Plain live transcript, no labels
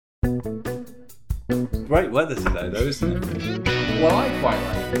Great weather today, though, isn't it? Well, I quite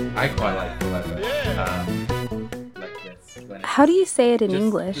like the weather. Like this. How do you say it in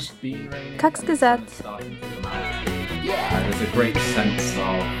English? Just being raining. Как сказать? There's a great sense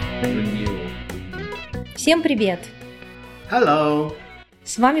of renewal. Всем привет! Hello!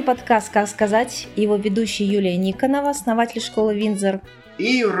 С вами подкаст «Как сказать», его ведущий Юлия Никонова, основатель школы Виндзор.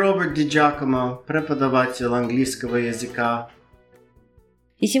 И Роберт Диджакомо, преподаватель английского языка.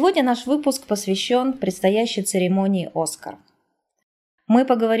 И сегодня наш выпуск посвящен предстоящей церемонии «Оскар». Мы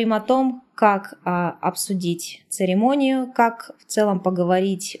поговорим о том, как обсудить церемонию, как в целом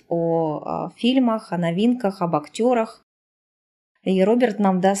поговорить о фильмах, о новинках, об актерах. И Роберт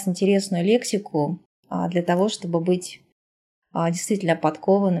нам даст интересную лексику для того, чтобы быть действительно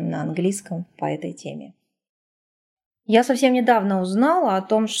подкованным на английском по этой теме. Я совсем недавно узнала о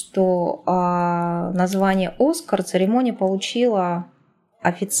том, что название «Оскар» церемония получила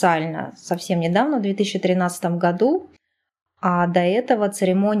официально совсем недавно, в 2013 году. А до этого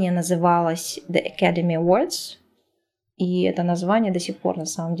церемония называлась The Academy Awards. И это название до сих пор на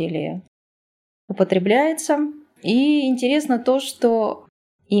самом деле употребляется. И интересно то, что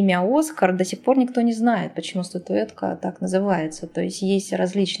имя «Оскар» до сих пор никто не знает, почему статуэтка так называется. То есть есть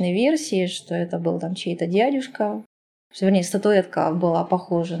различные версии, что это был там чей-то дядюшка. Вернее, статуэтка была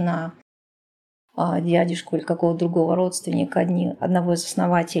похожа на дядюшку или какого-то другого родственника одного из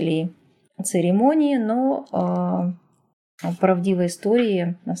основателей церемонии, но правдивой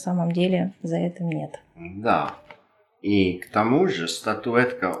истории на самом деле за этим нет. Да. И к тому же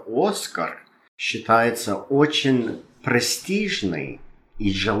статуэтка «Оскар» считается очень престижной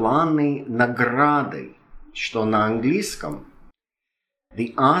и желанной наградой, что на английском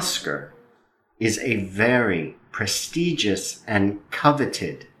the Oscar is a very prestigious and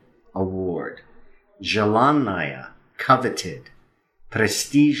coveted award. Желанная, coveted,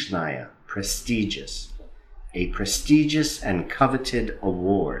 престижная, prestigious. A prestigious and coveted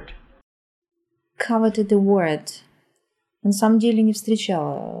award. Coveted award. На самом деле не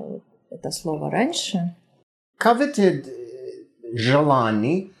встречала это слово раньше. Coveted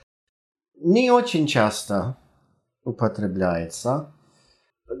желаний не очень часто употребляется,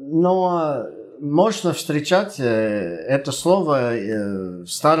 но можно встречать это слово в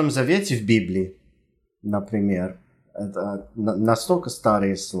Старом Завете в Библии, например. Это настолько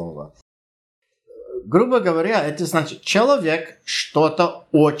старое слово. Грубо говоря, это значит, человек что-то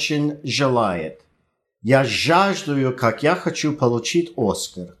очень желает. Я жаждаю, как я хочу получить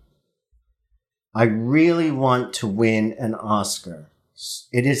Оскар. I really want to win an Oscar.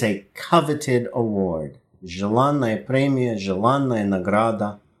 It is a coveted award. Желанная премия, желанная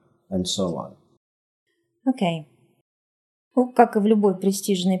награда, and so on. Окей. Ну, как и в любой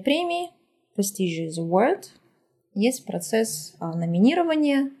престижной премии, prestigious award, есть процесс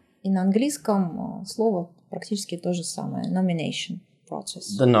номинирования, и на английском слово практически то же самое. Nomination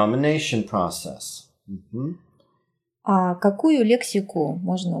process. The nomination process. Mm-hmm. А какую лексику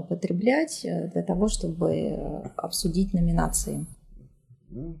можно употреблять для того, чтобы обсудить номинации?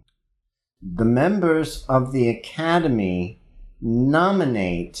 The members of the Academy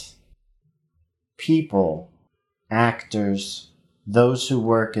nominate people, actors, those who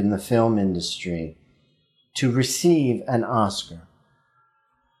work in the film industry, to receive an Oscar.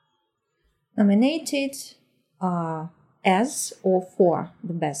 Nominated as or for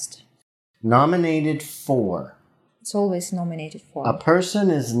the best? Nominated for. It's always nominated for. A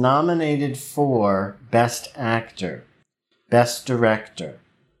person is nominated for Best Actor, Best Director,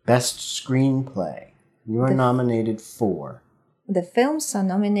 Best Screenplay. You are nominated for. The films are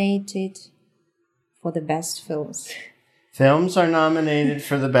nominated for the best films. Films are nominated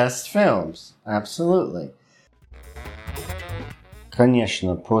for the best films. Absolutely.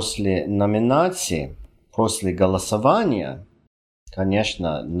 Конечно, после номинации, после голосования,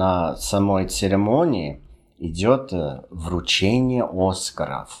 конечно, на самой церемонии идет вручение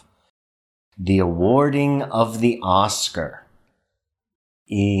Оскаров. The awarding of the Oscar.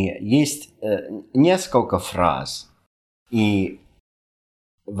 И есть несколько фраз. И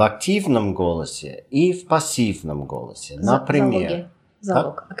в активном голосе, и в пассивном голосе. Например.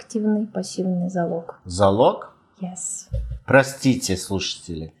 Залог. Активный, пассивный залог. Залог? Yes. Простите,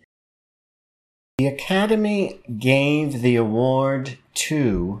 слушатели. The Academy gave the award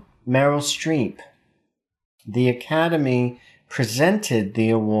to Meryl Streep. The Academy presented the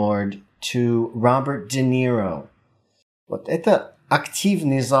award to Роберт Де Ниро. Вот это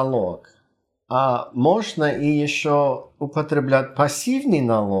активный залог. А можно и еще употреблять пассивный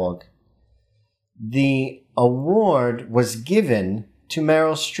налог. The award was given to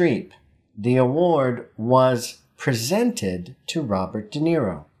Meryl Streep. The award was presented to Роберт Де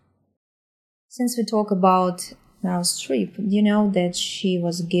Ниро. Since we talk about Meryl Streep, do you know that she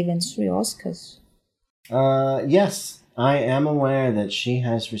was given 3 Oscars? Yes, I am aware that she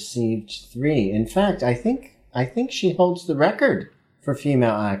has received 3. In fact, I think she holds the record for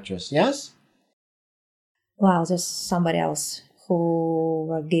female actress. Yes? Well, there's somebody else who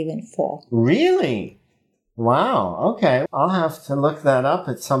were given 4. Really? Wow. Okay. I'll have to look that up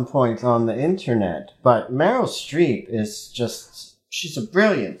at some point on the internet. But Meryl Streep is just, she's a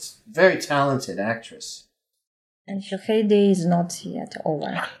brilliant, very talented actress. And her heyday is not yet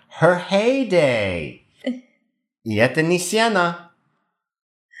over. Her heyday. И это не сено.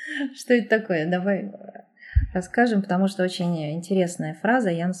 Что это такое? Давай расскажем, потому что очень интересная фраза.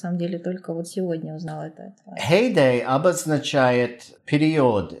 Я на самом деле только вот сегодня узнала эту фразу. Heyday обозначает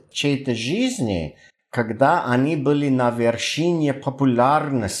период чьей-то жизни, когда они были на вершине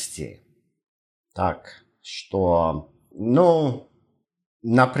популярности. Так, что,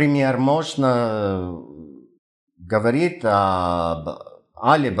 например, можно говорить об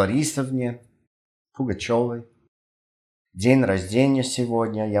Алле Борисовне Пугачевой. День рождения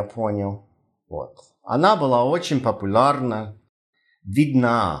сегодня, я понял. Вот. Она была очень популярна,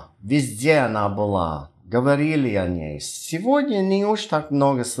 видна, везде она была. Говорили о ней. Сегодня не уж так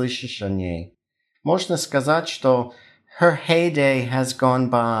много слышишь о ней. Можно сказать, что her heyday has gone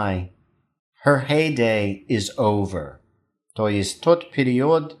by. Her heyday is over. То есть тот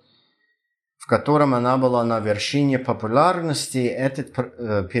период, в котором она была на вершине популярности, этот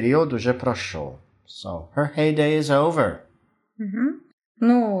период уже прошел. So, her heyday is over.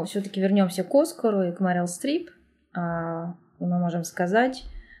 Ну, все-таки вернемся к Оскару и к Meryl Streep. Мы можем сказать,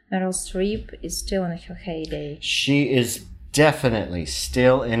 Meryl Streep is still in her heyday. She is definitely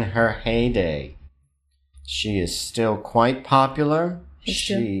still in her heyday. She is still quite popular.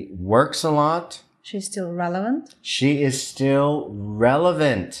 She works a lot. She's still relevant. She is still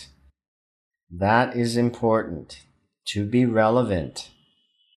relevant. That is important. To be relevant.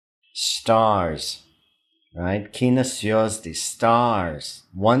 Stars. Right? Кинозвезды, stars,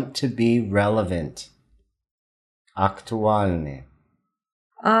 want to be relevant. Актуальны.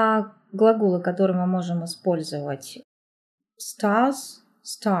 А глаголы, которые мы можем использовать, stars,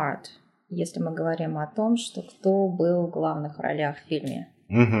 start, если мы говорим о том, что кто был в главных ролях в фильме.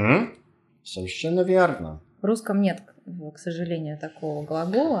 Угу. Совершенно верно. В русском нет, к сожалению, такого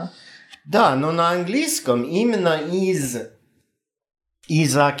глагола. Да, но на английском именно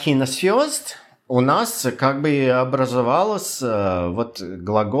из-за кинозвезд у нас как бы образовался вот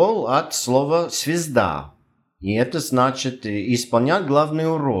глагол от слова «звезда». И это значит исполнять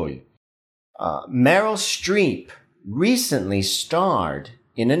главную роль. Meryl Streep recently starred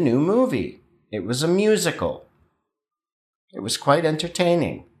in a new movie. It was a musical. It was quite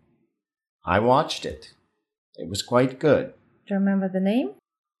entertaining. I watched it. It was quite good. Do you remember the name?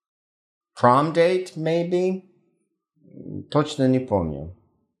 Prom Date, maybe? Точно не помню.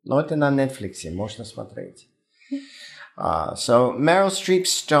 Но это на Netflix, можно смотреть. So, Meryl Streep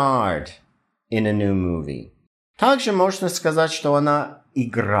starred in a new movie. Также можно сказать, что она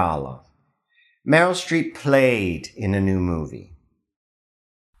играла. Meryl Streep played in a new movie.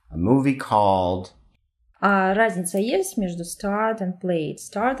 A movie called... А разница есть между starred and played?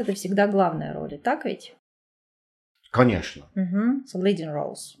 Start — это всегда главная роль, так ведь? Конечно. So leading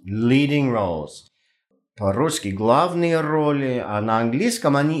roles. Leading roles. По-русски главные роли, а на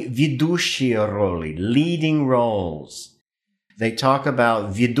английском они ведущие роли. Leading roles. They talk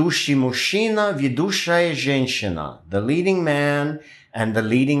about ведущий мужчина, ведущая женщина. The leading man and the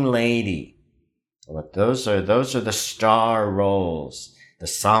leading lady. Вот those are the star roles. The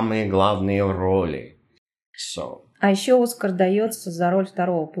самые главные роли. So. А еще Оскар дается за роль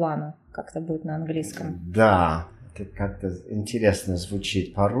второго плана. Как это будет на английском? Да, это как-то интересно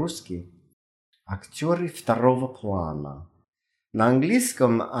звучит по-русски. Актеры второго плана. На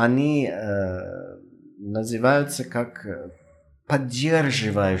английском они называются как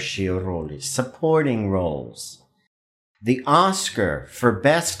поддерживающие роли. Supporting roles. The Oscar for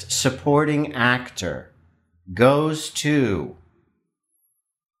Best Supporting Actor goes to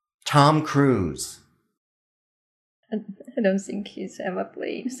Tom Cruise. I don't think he's ever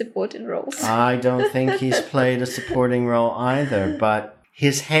played supporting roles. I don't think he's played a supporting role either, but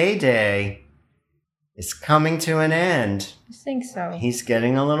his heyday is coming to an end. I think so. He's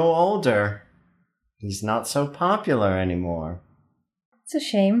getting a little older. He's not so popular anymore. It's a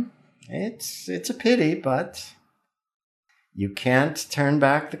shame. It's a pity, but you can't turn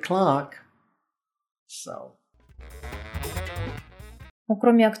back the clock. So. Но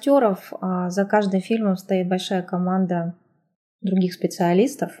кроме актеров, за каждым фильмом стоит большая команда других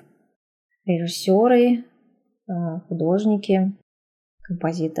специалистов. Режиссеры, художники,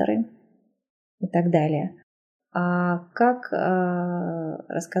 композиторы. и так далее. А как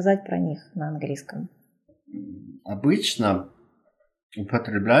рассказать про них на английском? Обычно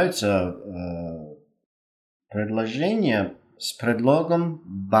употребляются предложения с предлогом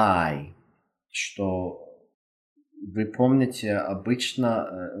by, что вы помните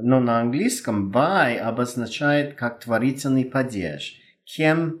обычно, но на английском by обозначает как творительный падеж.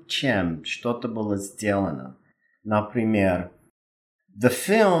 Кем, чем что-то было сделано. Например, The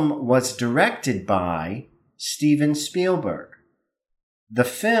film was directed by Steven Spielberg. The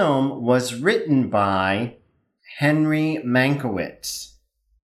film was written by Henry Mankiewicz.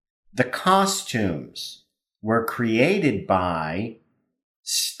 The costumes were created by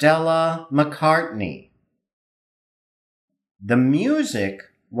Stella McCartney. The music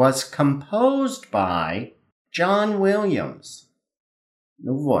was composed by John Williams.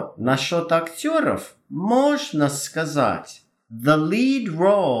 Ну вот, насчет актеров можно сказать The lead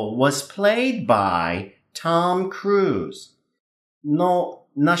role was played by Tom Cruise. Но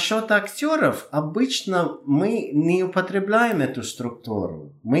насчет актеров обычно мы не употребляем эту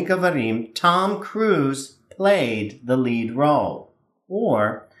структуру. Мы говорим Tom Cruise played the lead role.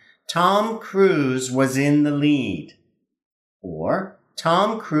 Or Tom Cruise was in the lead. Or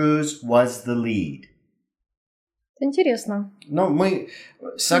Tom Cruise was the lead. Интересно. Но мы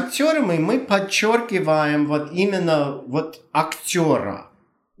с актерами мы подчеркиваем вот именно вот актера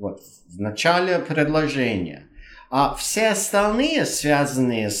вот в начале предложения. А все остальные,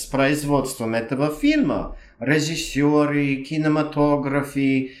 связанные с производством этого фильма, режиссеры,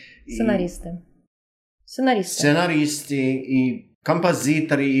 кинематографы, сценаристы и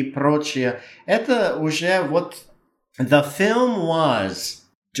композиторы и прочее, это уже вот the film was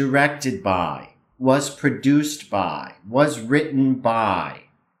directed by, was produced by, was written by.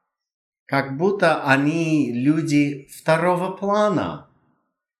 Как будто они люди второго плана.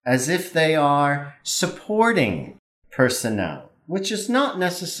 As if they are supporting personnel, which is not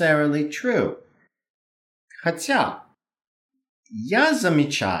necessarily true. Хотя я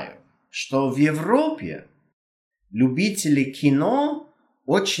замечаю, что в Европе любители кино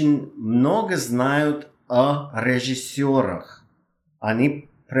очень много знают о режиссерах. Они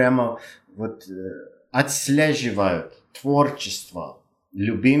прямо вот отслеживают творчество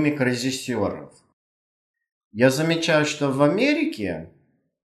любимых режиссеров. Я замечаю, что в Америке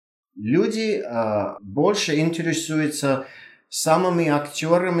люди больше интересуются самыми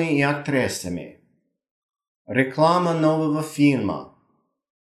актерами и актрисами. Реклама нового фильма.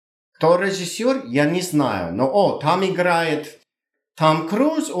 Кто режиссер, я не знаю. Но, там играет Том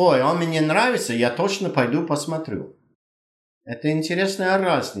Круз. Он мне нравится, я точно пойду посмотрю. Это интересная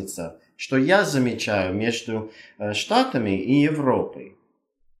разница, что я замечаю между Штатами и Европой.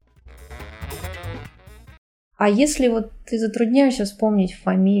 А если вот ты затрудняешься вспомнить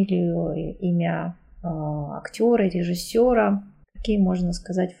фамилию, имя актера, режиссера, какие можно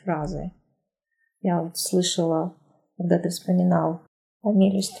сказать фразы? Я вот слышала, когда ты вспоминал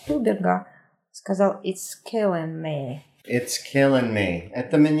фамилию Спилберга, сказал «It's killing me». It's killing me.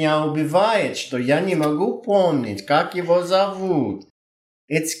 Это меня убивает, что я не могу помнить, как его зовут.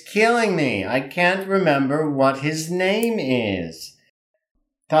 It's killing me. I can't remember what his name is.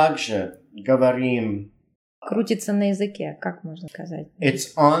 Также говорим крутится на языке, как можно сказать?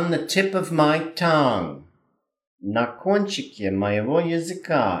 It's on the tip of my tongue. На кончике моего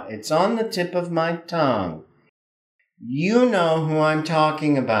языка. It's on the tip of my tongue. You know who I'm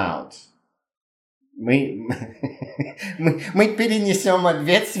talking about. Мы перенесем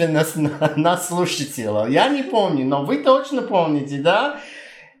ответственность на слушателя. Я не помню, но вы точно помните, да?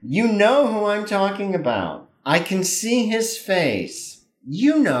 You know who I'm talking about. I can see his face.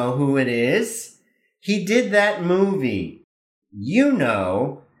 You know who it is. He did that movie. You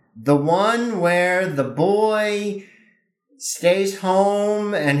know, the one where the boy stays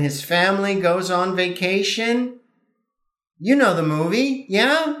home and his family goes on vacation. You know the movie,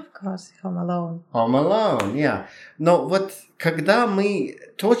 yeah? Of course, Home Alone. Home Alone, yeah. Но вот когда мы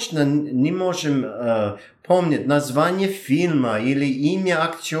точно не можем помнить название фильма или имя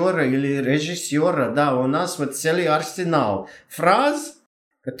актера или режиссера, да, у нас вот целый арсенал фраз,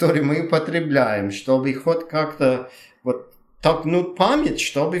 которые мы употребляем, чтобы хоть как-то вот толкнуть память,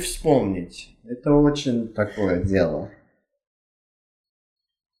 чтобы вспомнить. Это очень такое дело.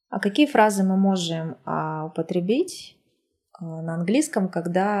 А какие фразы мы можем употребить на английском,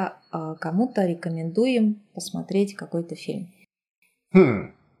 когда кому-то рекомендуем посмотреть какой-то фильм?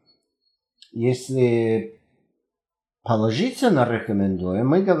 Если положительно рекомендуем,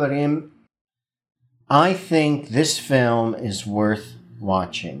 мы говорим I think this film is worth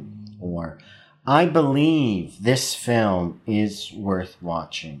watching, or I believe this film is worth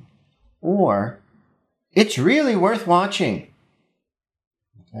watching, or it's really worth watching.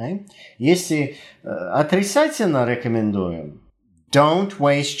 Okay? Если отрицательно рекомендуем, don't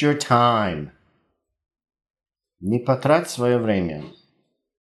waste your time. Не потрать свое время.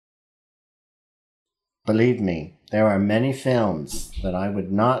 Believe me, there are many films that I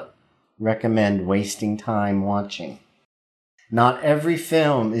would not recommend wasting time watching. Not every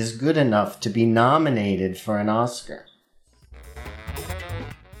film is good enough to be nominated for an Oscar.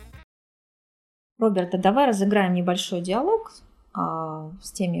 Роберт, давай разыграем небольшой диалог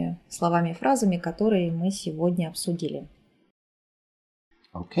с теми словами и фразами, которые мы сегодня обсудили.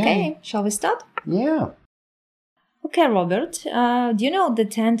 Okay, shall we start? Yeah. Okay, Robert, do you know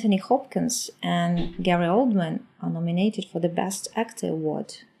that Anthony Hopkins and Gary Oldman are nominated for the Best Actor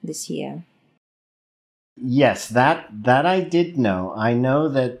Award this year? Yes, that I did know. I know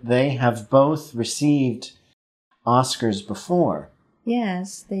that they have both received Oscars before.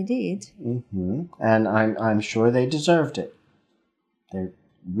 Yes, they did. Mm-hmm. And I'm sure they deserved it. They're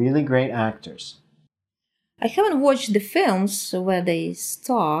really great actors. I haven't watched the films where they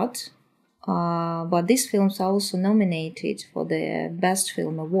starred, but these films are also nominated for the Best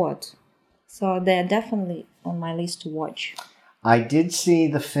Film Award. So they're definitely on my list to watch. I did see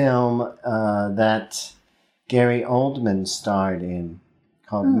the film that Gary Oldman starred in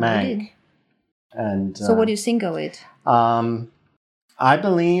called Mank. And so what do you think of it? I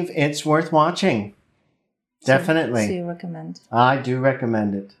believe it's worth watching. Definitely. So you recommend? I do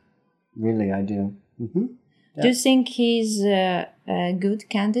recommend it. Really, I do. Mm-hmm. Yeah. Do you think he's a good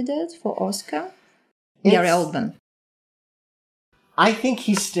candidate for Oscar? Gary Oldman. I think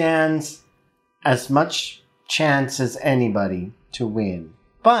he stands as much chance as anybody to win.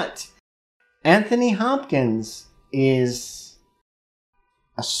 But Anthony Hopkins is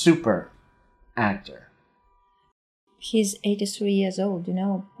a super actor. He's 83 years old. You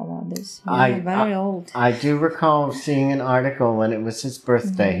know about this. Very old. I do recall seeing an article when it was his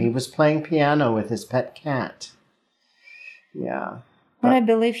birthday. Mm-hmm. He was playing piano with his pet cat. Yeah. But I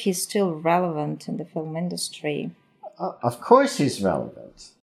believe he's still relevant in the film industry. Of course he's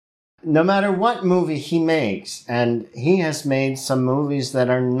relevant. No matter what movie he makes, and he has made some movies that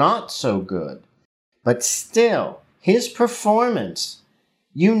are not so good, but still, his performance,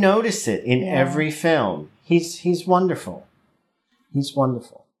 you notice it in every film. He's wonderful. He's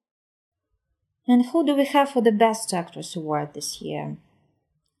wonderful. And who do we have for the Best Actress Award this year?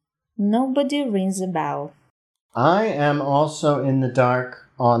 Nobody rings a bell. I am also in the dark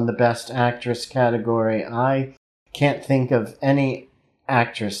on the Best Actress category. I can't think of any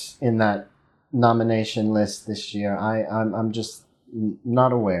actress in that nomination list this year. I'm just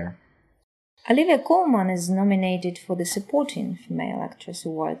not aware. Olivia Colman is nominated for the Supporting Female Actress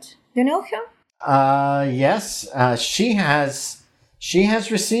Award. Do you know her? Yes. She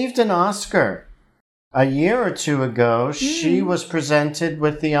has received an Oscar. A year or two ago, she was presented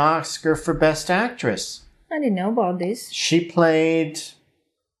with the Oscar for Best Actress. I didn't know about this. She played...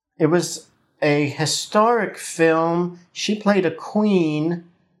 It was a historic film. She played a queen.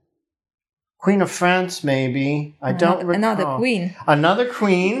 Queen of France, maybe. I don't recall. Another queen. Another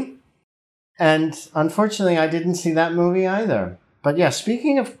queen. And unfortunately, I didn't see that movie either. But yeah,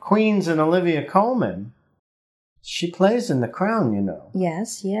 speaking of queens and Olivia Colman, she plays in The Crown, you know.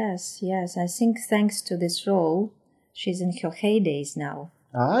 Yes. I think thanks to this role, she's in her heydays now.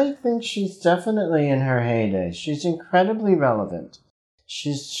 I think she's definitely in her heyday. She's incredibly relevant.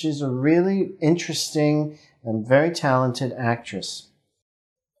 She's a really interesting and very talented actress.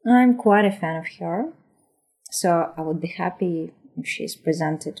 I'm quite a fan of her, so I would be happy if she's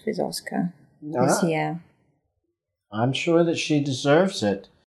presented with Oscar this year. I'm sure that she deserves it.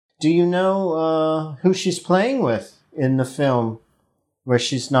 Do you know who she's playing with in the film where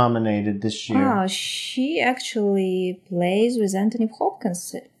she's nominated this year? She actually plays with Anthony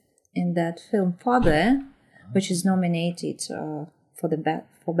Hopkins in that film Father, which is nominated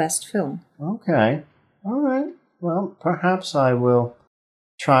for Best Film. Okay. All right. Well, perhaps I will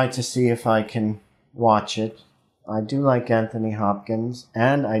try to see if I can watch it. I do like Anthony Hopkins,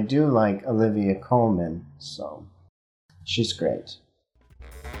 and I do like Olivia Colman, so she's great.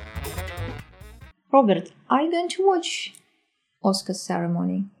 Robert, are you going to watch Oscar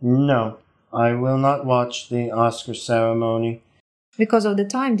ceremony? No, I will not watch the Oscar ceremony. Because of the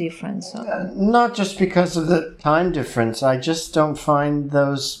time difference? Not just because of the time difference. I just don't find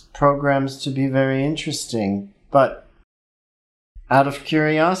those programs to be very interesting. But out of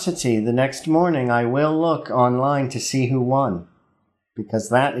curiosity, the next morning I will look online to see who won. Because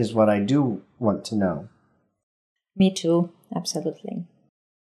that is what I do want to know. Me too, absolutely.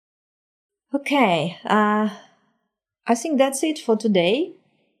 Okay, I think that's it for today.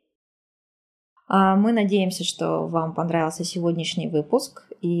 Мы надеемся, что вам понравился сегодняшний выпуск,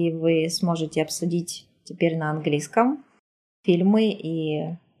 и вы сможете обсудить теперь на английском фильмы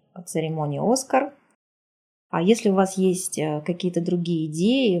и церемонию «Оскар». А если у вас есть какие-то другие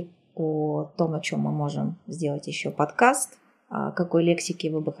идеи о том, о чем мы можем сделать еще подкаст, о какой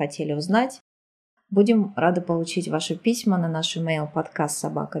лексике вы бы хотели узнать, будем рады получить ваши письма на наш email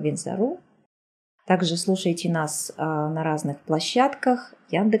podcast@vinza.ru. Также слушайте нас на разных площадках: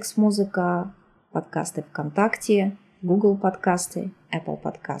 Яндекс.Музыка, подкасты ВКонтакте, Google подкасты, Apple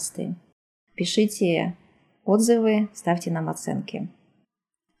подкасты. Пишите отзывы, ставьте нам оценки.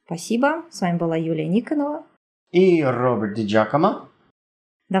 Спасибо. С вами была Юлия Никонова и Роберт Диджакомо.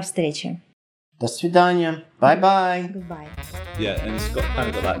 До встречи. До свидания. Bye-bye. Goodbye. Yeah, and it's kind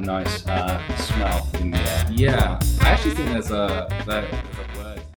of got that nice smell in the air. Yeah, I actually think there's a